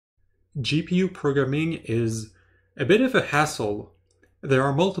GPU programming is a bit of a hassle. There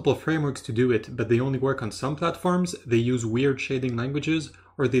are multiple frameworks to do it, but they only work on some platforms, they use weird shading languages,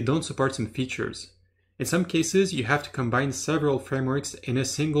 or they don't support some features. In some cases, you have to combine several frameworks in a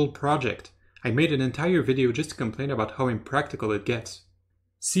single project. I made an entire video just to complain about how impractical it gets.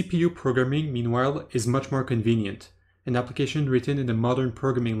 CPU programming, meanwhile, is much more convenient. An application written in a modern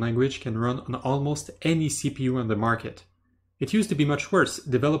programming language can run on almost any CPU on the market. It used to be much worse.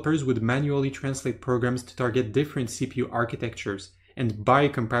 Developers would manually translate programs to target different CPU architectures and buy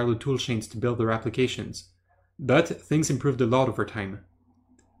compiler toolchains to build their applications. But things improved a lot over time.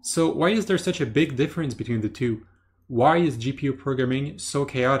 So why is there such a big difference between the two? Why is GPU programming so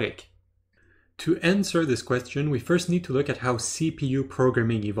chaotic? To answer this question, we first need to look at how CPU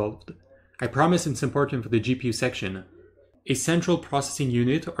programming evolved. I promise it's important for the GPU section. A central processing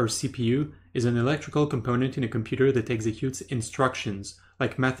unit, or CPU, is an electrical component in a computer that executes instructions,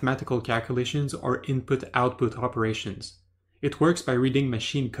 like mathematical calculations or input-output operations. It works by reading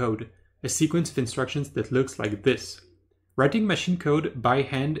machine code, a sequence of instructions that looks like this. Writing machine code by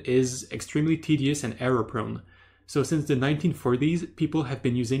hand is extremely tedious and error-prone, so since the 1940s, people have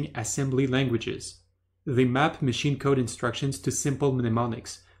been using assembly languages. They map machine code instructions to simple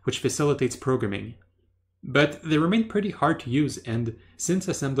mnemonics, which facilitates programming. But they remain pretty hard to use, and since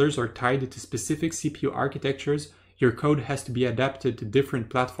assemblers are tied to specific CPU architectures, your code has to be adapted to different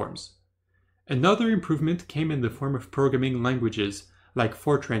platforms. Another improvement came in the form of programming languages, like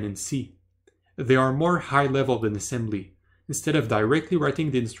Fortran and C. They are more high-level than assembly. Instead of directly writing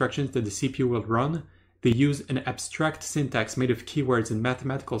the instructions that the CPU will run, they use an abstract syntax made of keywords and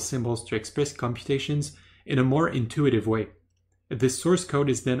mathematical symbols to express computations in a more intuitive way. This source code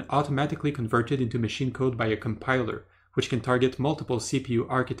is then automatically converted into machine code by a compiler, which can target multiple CPU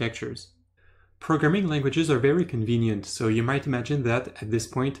architectures. Programming languages are very convenient, so you might imagine that, at this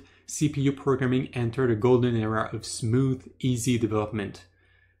point, CPU programming entered a golden era of smooth, easy development.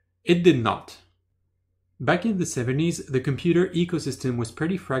 It did not. Back in the 70s, the computer ecosystem was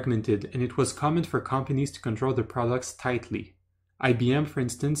pretty fragmented, and it was common for companies to control their products tightly. IBM, for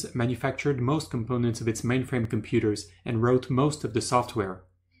instance, manufactured most components of its mainframe computers and wrote most of the software.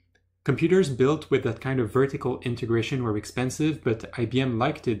 Computers built with that kind of vertical integration were expensive, but IBM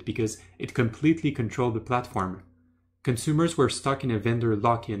liked it because it completely controlled the platform. Consumers were stuck in a vendor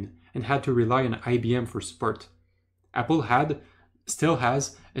lock-in and had to rely on IBM for support. Apple still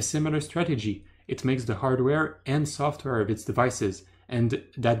has, a similar strategy. It makes the hardware and software of its devices, and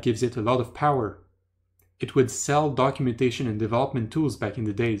that gives it a lot of power. It would sell documentation and development tools back in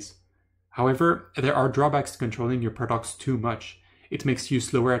the days. However, there are drawbacks to controlling your products too much. It makes you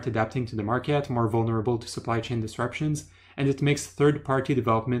slower at adapting to the market, more vulnerable to supply chain disruptions, and it makes third-party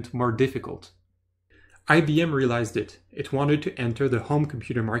development more difficult. IBM realized it. It wanted to enter the home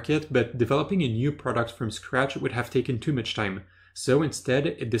computer market, but developing a new product from scratch would have taken too much time. So instead,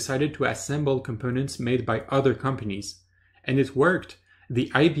 it decided to assemble components made by other companies. And it worked. The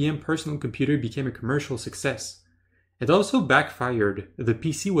IBM personal computer became a commercial success. It also backfired. The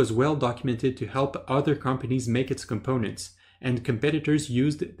PC was well documented to help other companies make its components, and competitors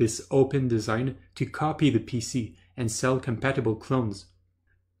used this open design to copy the PC and sell compatible clones.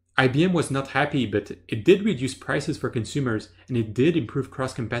 IBM was not happy, but it did reduce prices for consumers, and it did improve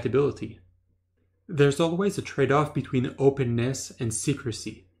cross-compatibility. There's always a trade-off between openness and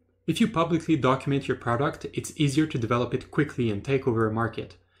secrecy. If you publicly document your product, it's easier to develop it quickly and take over a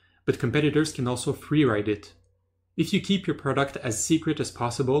market, but competitors can also free-ride it. If you keep your product as secret as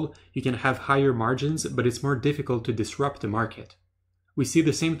possible, you can have higher margins, but it's more difficult to disrupt the market. We see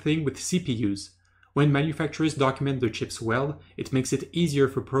the same thing with CPUs. When manufacturers document their chips well, it makes it easier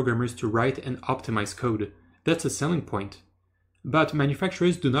for programmers to write and optimize code. That's a selling point. But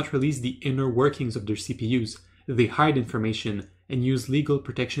manufacturers do not release the inner workings of their CPUs. They hide information and use legal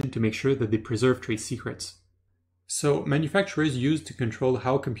protection to make sure that they preserve trade secrets. So manufacturers used to control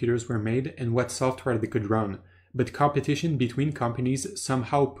how computers were made and what software they could run, but competition between companies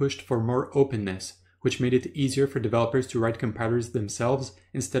somehow pushed for more openness, which made it easier for developers to write compilers themselves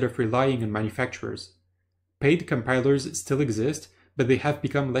instead of relying on manufacturers. Paid compilers still exist, but they have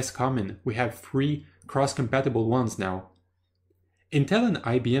become less common. We have free, cross-compatible ones now. Intel and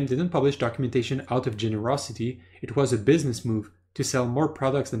IBM didn't publish documentation out of generosity. It was a business move to sell more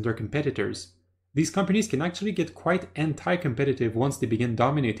products than their competitors. These companies can actually get quite anti-competitive once they begin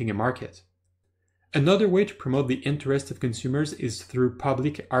dominating a market. Another way to promote the interest of consumers is through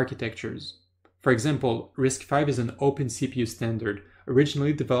public architectures. For example, RISC-V is an open CPU standard,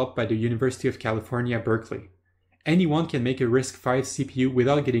 originally developed by the University of California, Berkeley. Anyone can make a RISC-V CPU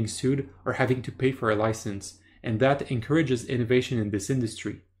without getting sued or having to pay for a license, and that encourages innovation in this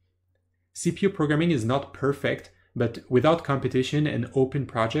industry. CPU programming is not perfect, but without competition and open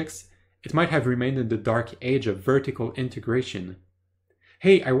projects, it might have remained in the dark age of vertical integration.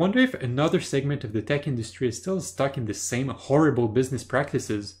 Hey, I wonder if another segment of the tech industry is still stuck in the same horrible business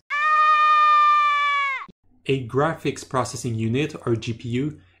practices. A graphics processing unit, or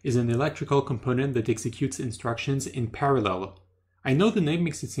GPU, is an electrical component that executes instructions in parallel. I know the name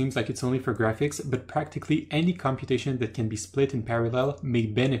makes it seem like it's only for graphics, but practically any computation that can be split in parallel may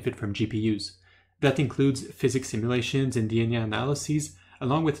benefit from GPUs. That includes physics simulations and DNA analyses,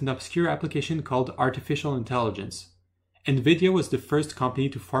 along with an obscure application called artificial intelligence. NVIDIA was the first company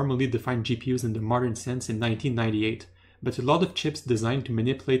to formally define GPUs in the modern sense in 1998, but a lot of chips designed to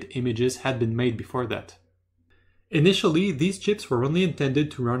manipulate images had been made before that. Initially, these chips were only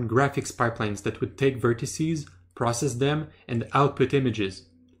intended to run graphics pipelines that would take vertices, process them, and output images.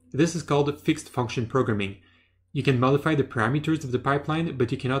 This is called fixed function programming. You can modify the parameters of the pipeline,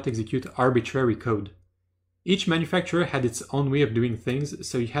 but you cannot execute arbitrary code. Each manufacturer had its own way of doing things,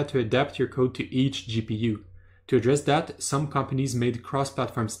 so you had to adapt your code to each GPU. To address that, some companies made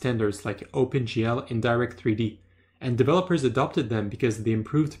cross-platform standards like OpenGL and Direct3D, and developers adopted them because they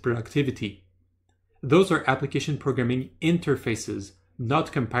improved productivity. Those are application programming interfaces,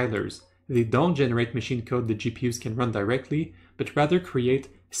 not compilers. They don't generate machine code that GPUs can run directly, but rather create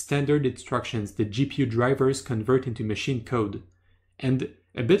standard instructions that GPU drivers convert into machine code. And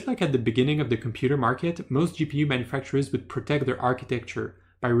a bit like at the beginning of the computer market, most GPU manufacturers would protect their architecture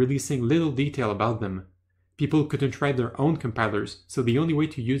by releasing little detail about them. People couldn't write their own compilers, so the only way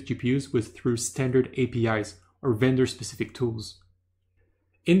to use GPUs was through standard APIs or vendor-specific tools.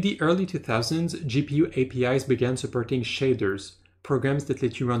 In the early 2000s, GPU APIs began supporting shaders, programs that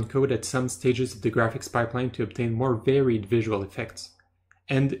let you run code at some stages of the graphics pipeline to obtain more varied visual effects.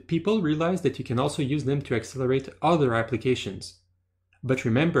 And people realized that you can also use them to accelerate other applications. But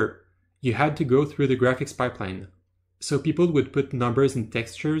remember, you had to go through the graphics pipeline. So people would put numbers in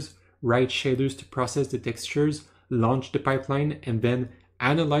textures, write shaders to process the textures, launch the pipeline, and then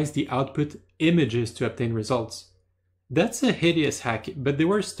analyze the output images to obtain results. That's a hideous hack, but they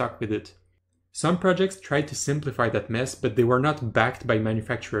were stuck with it. Some projects tried to simplify that mess, but they were not backed by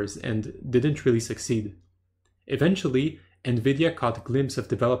manufacturers and didn't really succeed. Eventually, NVIDIA caught a glimpse of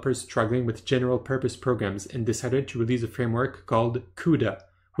developers struggling with general-purpose programs and decided to release a framework called CUDA,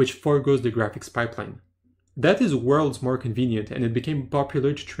 which forgoes the graphics pipeline. That is worlds more convenient, and it became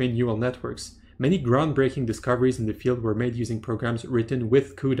popular to train neural networks. Many groundbreaking discoveries in the field were made using programs written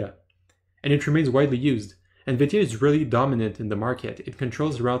with CUDA. And it remains widely used. NVIDIA is really dominant in the market. It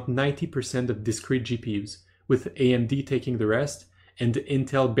controls around 90% of discrete GPUs, with AMD taking the rest, and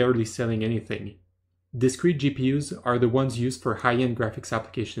Intel barely selling anything. Discrete GPUs are the ones used for high-end graphics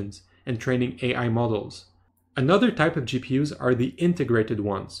applications and training AI models. Another type of GPUs are the integrated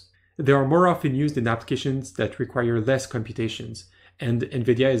ones. They are more often used in applications that require less computations, and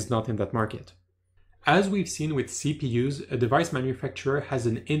NVIDIA is not in that market. As we've seen with CPUs, a device manufacturer has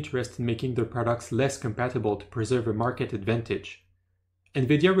an interest in making their products less compatible to preserve a market advantage.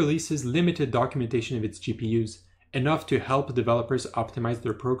 NVIDIA releases limited documentation of its GPUs, enough to help developers optimize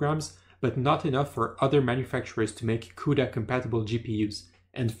their programs, but not enough for other manufacturers to make CUDA-compatible GPUs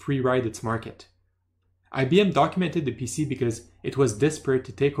and free-ride its market. IBM documented the PC because it was desperate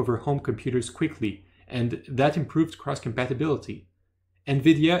to take over home computers quickly, and that improved cross-compatibility.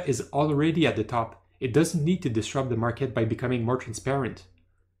 NVIDIA is already at the top. It doesn't need to disrupt the market by becoming more transparent.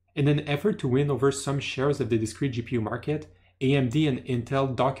 In an effort to win over some shares of the discrete GPU market, AMD and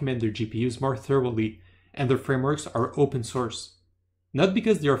Intel document their GPUs more thoroughly, and their frameworks are open source. Not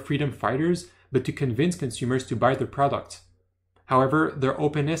because they are freedom fighters, but to convince consumers to buy their products. However, their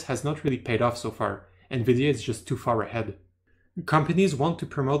openness has not really paid off so far. NVIDIA is just too far ahead. Companies want to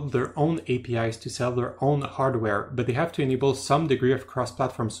promote their own APIs to sell their own hardware, but they have to enable some degree of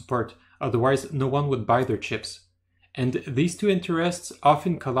cross-platform support, otherwise no one would buy their chips. And these two interests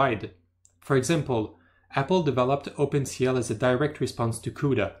often collide. For example, Apple developed OpenCL as a direct response to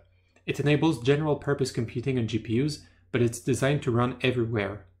CUDA. It enables general-purpose computing on GPUs, but it's designed to run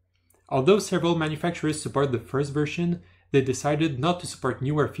everywhere. Although several manufacturers support the first version, they decided not to support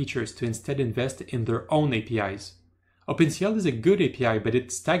newer features to instead invest in their own APIs. OpenCL is a good API, but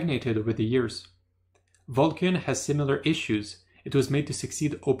it stagnated over the years. Vulkan has similar issues. It was made to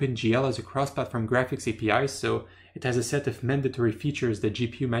succeed OpenGL as a cross-platform graphics API, so it has a set of mandatory features that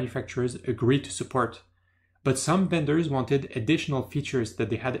GPU manufacturers agreed to support. But some vendors wanted additional features that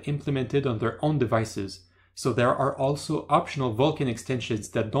they had implemented on their own devices, so there are also optional Vulkan extensions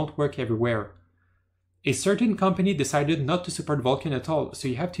that don't work everywhere. A certain company decided not to support Vulkan at all, so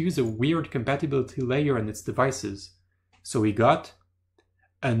you have to use a weird compatibility layer on its devices. So we got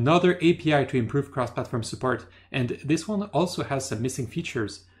Another API to improve cross-platform support, and this one also has some missing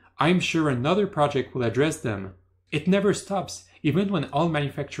features. I'm sure another project will address them. It never stops. Even when all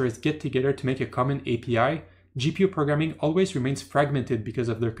manufacturers get together to make a common API, GPU programming always remains fragmented because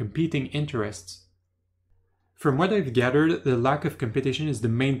of their competing interests. From what I've gathered, the lack of competition is the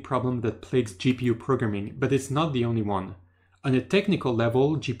main problem that plagues GPU programming, but it's not the only one. On a technical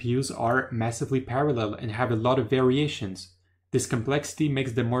level, GPUs are massively parallel and have a lot of variations. This complexity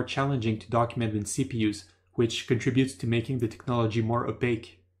makes them more challenging to document than CPUs, which contributes to making the technology more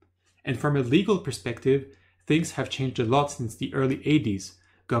opaque. And from a legal perspective, things have changed a lot since the early 80s.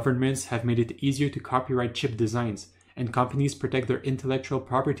 Governments have made it easier to copyright chip designs, and companies protect their intellectual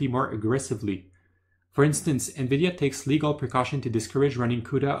property more aggressively. For instance, NVIDIA takes legal precaution to discourage running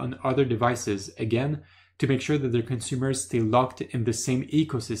CUDA on other devices, again, to make sure that their consumers stay locked in the same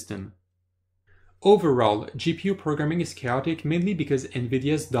ecosystem. Overall, GPU programming is chaotic mainly because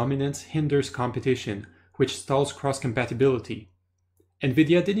NVIDIA's dominance hinders competition, which stalls cross-compatibility.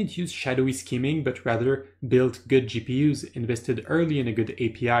 NVIDIA didn't use shadowy scheming, but rather built good GPUs, invested early in a good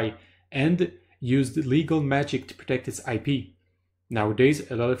API, and used legal magic to protect its IP.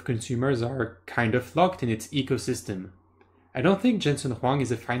 Nowadays, a lot of consumers are kind of locked in its ecosystem. I don't think Jensen Huang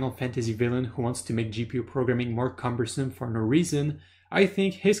is a Final Fantasy villain who wants to make GPU programming more cumbersome for no reason. I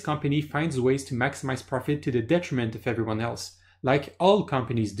think his company finds ways to maximize profit to the detriment of everyone else, like all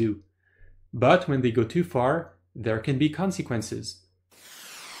companies do. But when they go too far, there can be consequences.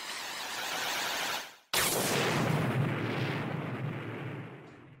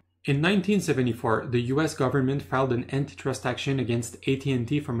 In 1974, the US government filed an antitrust action against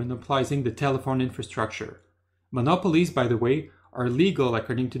AT&T for monopolizing the telephone infrastructure. Monopolies, by the way, are legal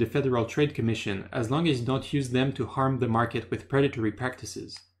according to the Federal Trade Commission as long as you don't use them to harm the market with predatory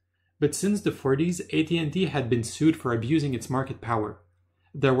practices. But since the 40s, AT&T had been sued for abusing its market power.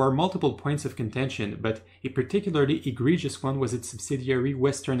 There were multiple points of contention, but a particularly egregious one was its subsidiary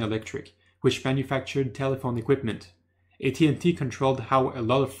Western Electric, which manufactured telephone equipment. AT&T controlled how a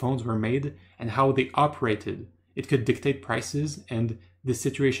lot of phones were made and how they operated. It could dictate prices, and this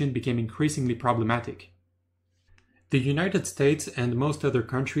situation became increasingly problematic. The United States and most other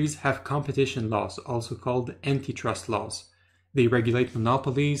countries have competition laws, also called antitrust laws. They regulate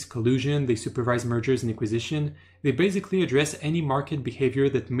monopolies, collusion, they supervise mergers and acquisition. They basically address any market behavior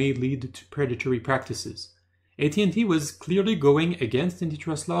that may lead to predatory practices. AT&T was clearly going against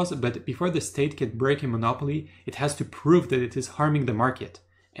antitrust laws, but before the state can break a monopoly, it has to prove that it is harming the market,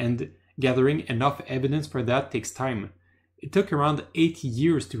 and gathering enough evidence for that takes time. It took around 8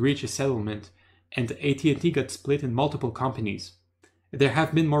 years to reach a settlement, and AT&T got split in multiple companies. There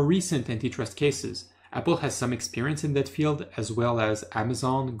have been more recent antitrust cases. Apple has some experience in that field, as well as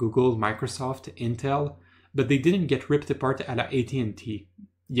Amazon, Google, Microsoft, Intel, but they didn't get ripped apart à la AT&T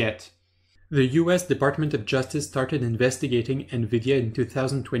yet. The US Department of Justice started investigating NVIDIA in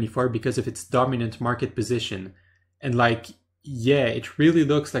 2024 because of its dominant market position. And yeah, it really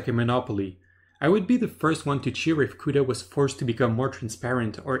looks like a monopoly. I would be the first one to cheer if CUDA was forced to become more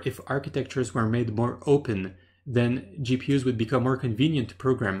transparent, or if architectures were made more open, then GPUs would become more convenient to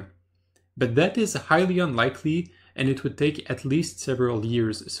program. But that is highly unlikely, and it would take at least several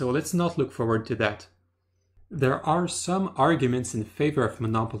years, so let's not look forward to that. There are some arguments in favor of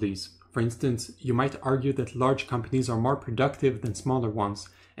monopolies. For instance, you might argue that large companies are more productive than smaller ones,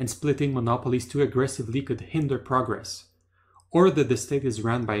 and splitting monopolies too aggressively could hinder progress. Or that the state is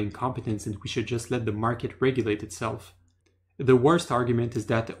run by incompetence and we should just let the market regulate itself. The worst argument is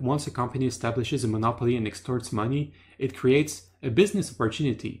that once a company establishes a monopoly and extorts money, it creates a business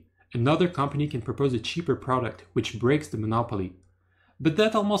opportunity. Another company can propose a cheaper product, which breaks the monopoly. But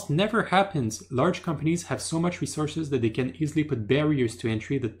that almost never happens. Large companies have so much resources that they can easily put barriers to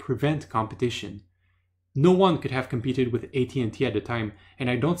entry that prevent competition. No one could have competed with AT&T at the time, and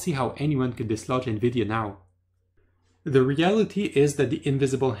I don't see how anyone could dislodge NVIDIA now. The reality is that the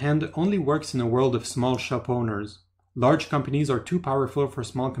invisible hand only works in a world of small shop owners. Large companies are too powerful for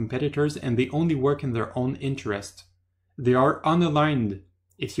small competitors, and they only work in their own interest. They are unaligned,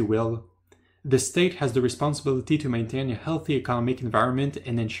 if you will. The state has the responsibility to maintain a healthy economic environment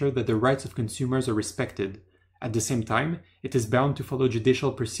and ensure that the rights of consumers are respected. At the same time, it is bound to follow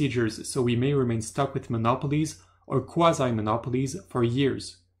judicial procedures, so we may remain stuck with monopolies or quasi-monopolies for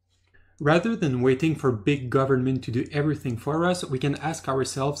years. Rather than waiting for big government to do everything for us, we can ask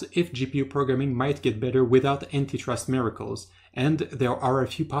ourselves if GPU programming might get better without antitrust miracles, and there are a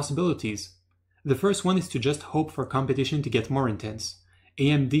few possibilities. The first one is to just hope for competition to get more intense.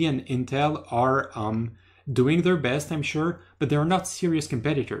 AMD and Intel are doing their best, I'm sure, but they are not serious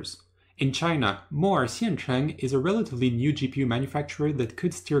competitors. In China, Mo or Xiancheng is a relatively new GPU manufacturer that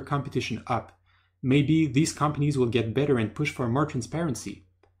could steer competition up. Maybe these companies will get better and push for more transparency.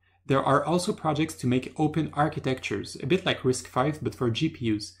 There are also projects to make open architectures, a bit like RISC-V but for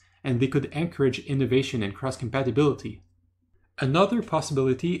GPUs, and they could encourage innovation and cross-compatibility. Another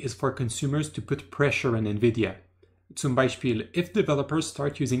possibility is for consumers to put pressure on NVIDIA. Zum Beispiel, if developers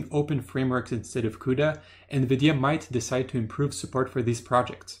start using open frameworks instead of CUDA, NVIDIA might decide to improve support for these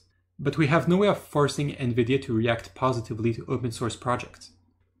projects. But we have no way of forcing NVIDIA to react positively to open source projects.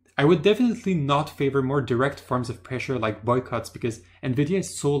 I would definitely not favor more direct forms of pressure like boycotts because NVIDIA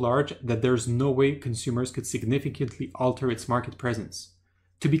is so large that there's no way consumers could significantly alter its market presence.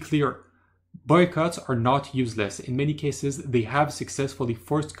 To be clear, boycotts are not useless. In many cases, they have successfully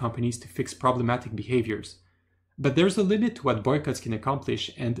forced companies to fix problematic behaviors. But there's a limit to what boycotts can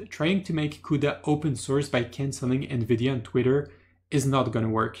accomplish, and trying to make CUDA open source by canceling NVIDIA on Twitter is not going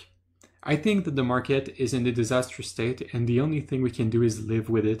to work. I think that the market is in a disastrous state and the only thing we can do is live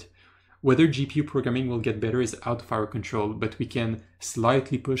with it. Whether GPU programming will get better is out of our control, but we can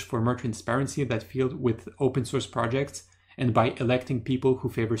slightly push for more transparency in that field with open source projects and by electing people who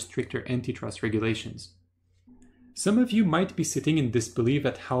favor stricter antitrust regulations. Some of you might be sitting in disbelief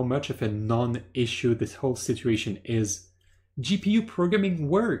at how much of a non-issue this whole situation is. GPU programming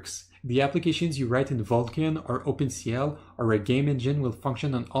works! The applications you write in Vulkan or OpenCL or a game engine will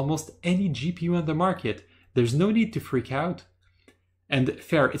function on almost any GPU on the market. There's no need to freak out. And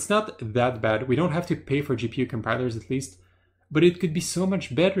fair, it's not that bad. We don't have to pay for GPU compilers at least. But it could be so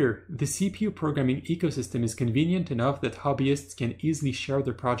much better. The CPU programming ecosystem is convenient enough that hobbyists can easily share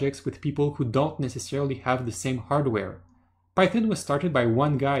their projects with people who don't necessarily have the same hardware. Python was started by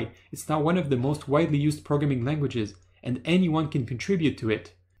one guy. It's now one of the most widely used programming languages, and anyone can contribute to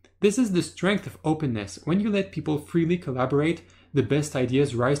it. This is the strength of openness. When you let people freely collaborate, the best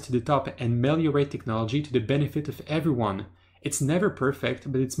ideas rise to the top and ameliorate technology to the benefit of everyone. It's never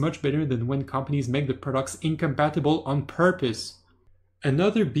perfect, but it's much better than when companies make the products incompatible on purpose.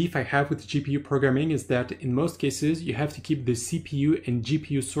 Another beef I have with GPU programming is that in most cases you have to keep the CPU and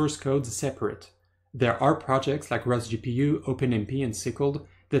GPU source codes separate. There are projects like RosGPU, OpenMP, and Sickled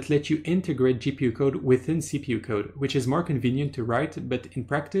that let you integrate GPU code within CPU code, which is more convenient to write, but in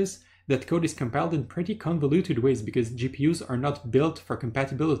practice, that code is compiled in pretty convoluted ways because GPUs are not built for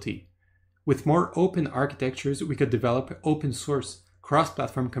compatibility. With more open architectures, we could develop open source,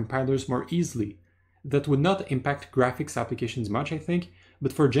 cross-platform compilers more easily. That would not impact graphics applications much, I think,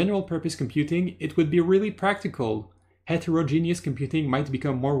 but for general purpose computing, it would be really practical. Heterogeneous computing might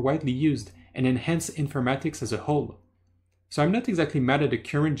become more widely used and enhance informatics as a whole. So I'm not exactly mad at the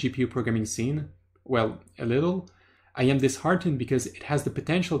current GPU programming scene. Well, a little. I am disheartened because it has the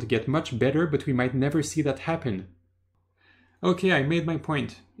potential to get much better, but we might never see that happen. Okay, I made my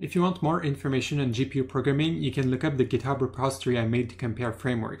point. If you want more information on GPU programming, you can look up the GitHub repository I made to compare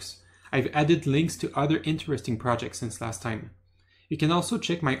frameworks. I've added links to other interesting projects since last time. You can also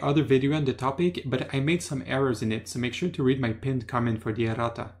check my other video on the topic, but I made some errors in it, so make sure to read my pinned comment for the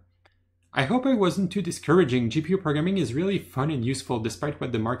errata. I hope I wasn't too discouraging. GPU programming is really fun and useful despite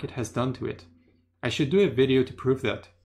what the market has done to it. I should do a video to prove that.